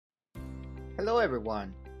Hello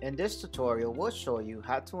everyone, in this tutorial we'll show you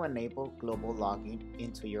how to enable global logging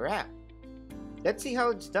into your app. Let's see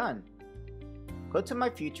how it's done. Go to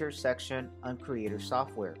My Features section on Creator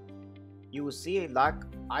Software. You will see a log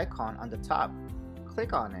icon on the top.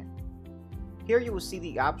 Click on it. Here you will see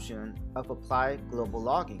the option of Apply Global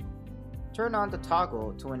Logging. Turn on the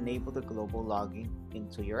toggle to enable the global logging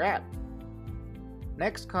into your app.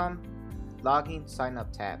 Next come Login Sign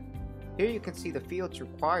Up tab. Here you can see the fields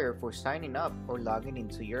required for signing up or logging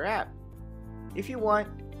into your app. If you want,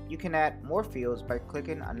 you can add more fields by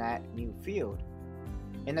clicking on Add New Field.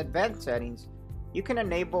 In Advanced Settings, you can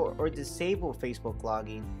enable or disable Facebook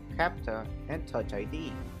login, CAPTCHA, and Touch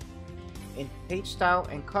ID. In Page Style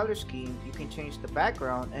and Color Scheme, you can change the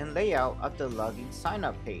background and layout of the login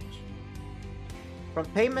sign-up page. From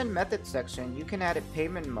Payment Method section, you can add a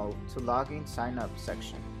payment mode to Login Sign-up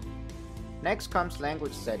section. Next comes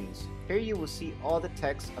Language Settings. Here you will see all the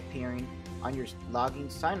text appearing on your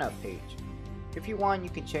login sign-up page. If you want, you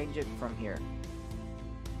can change it from here.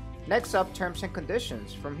 Next up, Terms and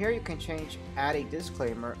Conditions. From here you can add a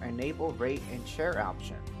disclaimer, enable rate and share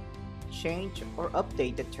option, change or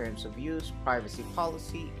update the terms of use, privacy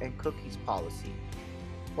policy, and cookies policy.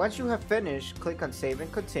 Once you have finished, click on Save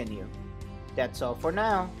and Continue. That's all for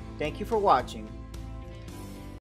now. Thank you for watching.